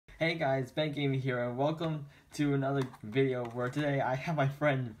Hey guys, Ben Gaming here, and welcome to another video where today I have my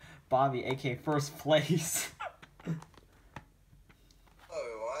friend Bobby, aka First Place. Hello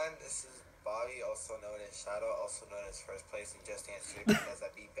everyone, this is Bobby, also known as Shadow, also known as First Place in Just Dance 3 because I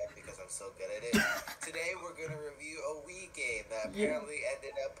beat Ben because I'm so good at it. Today we're going to review a Wii game that apparently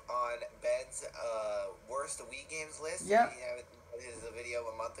ended up on Ben's worst Wii games list. Yep. His video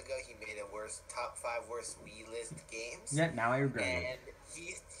a month ago, he made a top 5 worst Wii list games. Yeah, now I regret it. And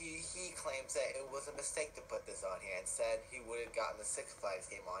he claims that it was a mistake to put this on here. Instead, he would have gotten the Six Flags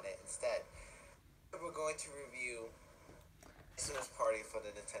game on it instead. We're going to review Sims Party for the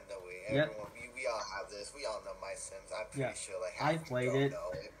Nintendo Wii. Yep. Everyone, we all have this. We all know My Sims. I'm pretty sure like I played it.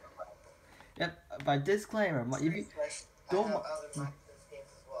 Know it. Yep. By disclaimer, if you don't. I have other My Sims games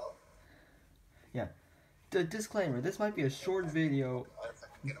as well. Yeah. The disclaimer: this might be a short video.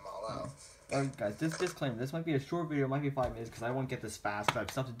 Get them all out. Guys, this disclaimer: this might be a short video. It might be 5 minutes because I won't get this fast. I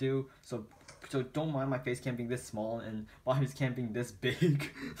have stuff to do. So don't mind my face cam being this small and Bobby's cam being this big.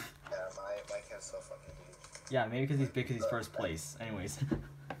 Yeah, my cam's so fucking huge. Yeah, maybe because he's big because he's first place. Anyways.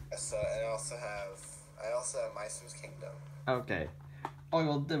 So and I also have My Sims Kingdom. Okay. Oh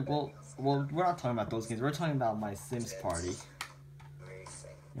well, we're not talking about those games. We're talking about My Sims Party.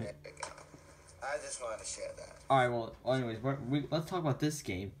 Amazing. There we go. I just wanted to share that. All right. Well, anyways, let's talk about this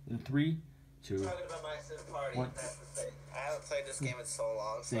game in 3, 2. Talking about My Sims Party. That's the thing. I haven't played this game in so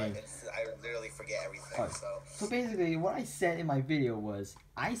long, so I literally forget everything. Right. So basically, what I said in my video was,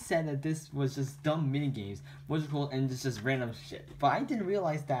 I said that this was just dumb mini games, which was cool, and just random shit. But I didn't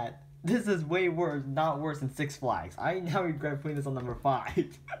realize that this is way worse, not worse than Six Flags. I now regret putting this on number 5. I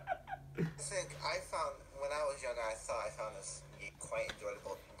think I found when I was younger, I found this game quite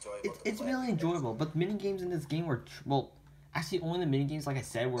enjoyable. It's really enjoyable, but mini games in this game were actually only the mini games, like I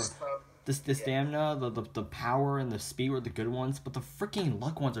said, were the stamina, the power, and the speed were the good ones, but the freaking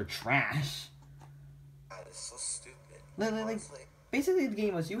luck ones are trash. That is so stupid. Like basically the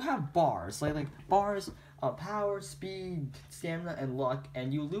game was you have bars, like bars, power, speed, stamina, and luck,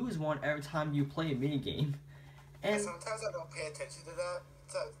 and you lose one every time you play a mini game. And sometimes I don't pay attention to that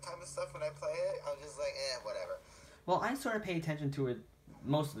type of stuff when I play it. I'm just like, whatever. Well, I sort of pay attention to it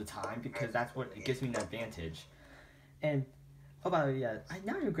most of the time because that's what it gives me an advantage. And I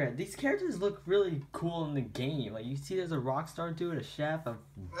now regret these characters look really cool in the game. Like you see, there's a rock star dude, a chef,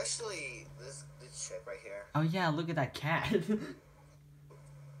 especially this chick right here. Oh yeah, look at that cat.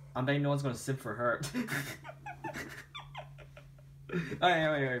 I'm betting no one's gonna simp for her.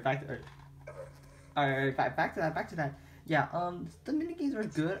 Alright, back to that. Yeah, the minigames are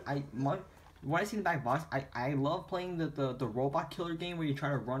good. What I see in the back box, I love playing the robot killer game where you try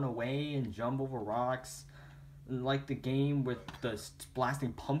to run away and jump over rocks. Like the game with the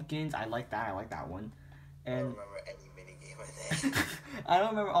blasting pumpkins, I like that one. And I don't remember any minigame in there. I don't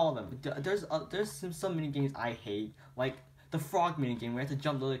remember all of them. There's some minigames I hate, like the frog minigame where you have to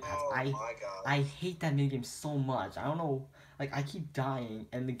jump lily pads. Oh my god. I hate that minigame so much. I don't know, like I keep dying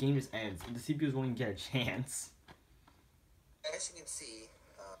and the game just ends and the CPUs won't even get a chance. As you can see,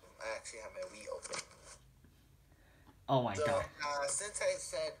 I actually have my Wii open. Oh my god. Since I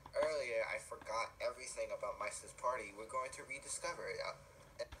said earlier I forgot everything about My Sims Party, we're going to rediscover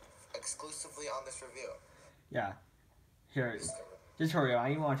it exclusively on this review. Yeah. Here, just hurry up.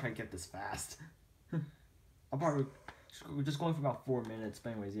 I want to try to get this fast. I'm probably just going for about 4 minutes.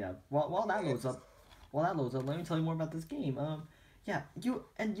 But anyways, yeah. While that loads up, let me tell you more about this game. Yeah,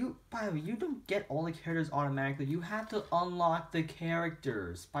 by the way, you don't get all the characters automatically. You have to unlock the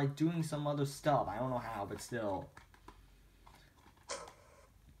characters by doing some other stuff. I don't know how, but still.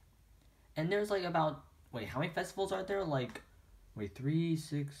 And there's like how many festivals are there? 3,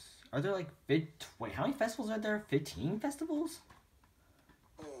 6. Are there how many festivals are there? 15 festivals?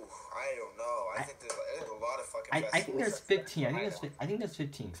 Ooh, I don't know. I think there's a lot of fucking festivals. I think there's 15. I think there's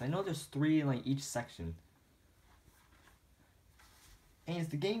 15 because I know there's 3 in each section. And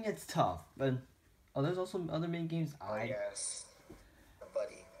the game gets tough, but there's also other mini games. Yes, the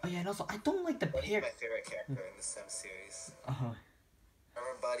buddy. Oh yeah, and also I don't like the pair. My favorite character in the Sims series.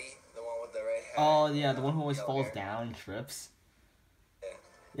 Remember Buddy, the one with the red hair? Oh yeah, the one who always falls down and trips.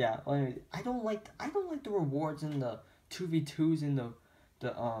 Yeah. Well, anyway, I don't like the rewards in the 2v2s in the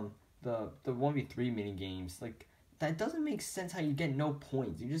 1v3 mini games. Like that doesn't make sense. How you get no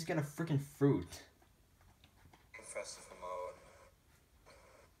points? You just get a freaking fruit. Festival mode.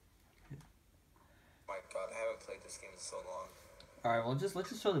 My God, I haven't played this game in so long. All right, well let's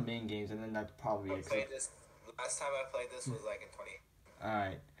just show the main games, and then that's probably it. Last time I played this was like in 20. All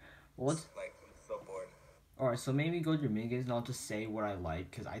right. Well, let's. So bored. Alright, so maybe go to your minigames and I'll just say what I like,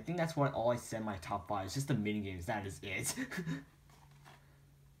 because I think that's all I said in my top 5. It's just the minigames, that is it.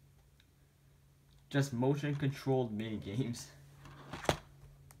 just motion controlled mini games.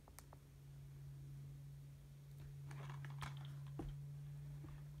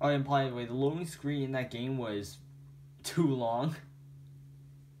 Oh, and by the way, the loading screen in that game was too long.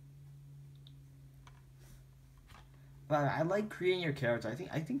 But I like creating your character.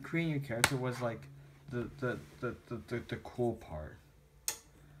 I think creating your character was like the cool part.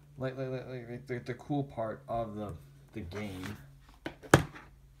 Like the cool part of the game.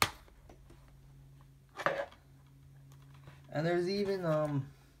 And there's even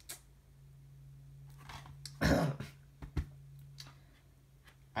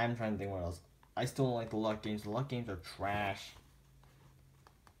I'm trying to think what else. I still don't like the luck games. The luck games are trash.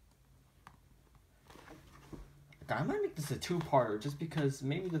 I might make this a two-parter just because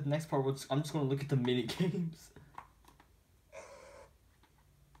maybe the next part I'm just gonna look at the mini games.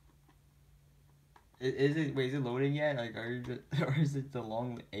 Is it loading yet? Like, or is it the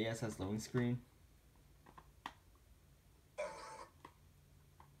long ASS loading screen?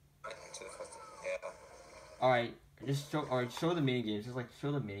 Yeah. All right, just show the mini games. Just like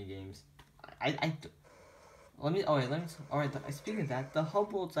show the mini games. Let me. All right. Speaking of that, the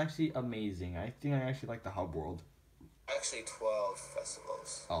hub world's actually amazing. I think I actually like the hub world. Actually, 12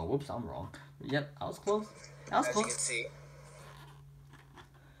 festivals. Oh, whoops! I'm wrong. Yep, I was close. I was As close. you can see.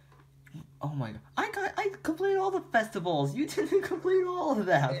 Oh my god! I completed all the festivals. You didn't complete all of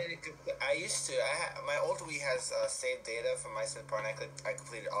them. I used to. My old Wii has saved data from my Super and I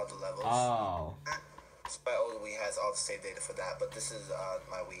completed all the levels. Oh. So my old Wii has all the saved data for that, but this is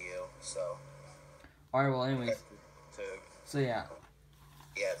my Wii U, so. All right. Well, anyways. So yeah.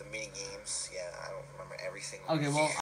 Yeah, the mini games. Yeah, I don't remember every single. Okay. Well.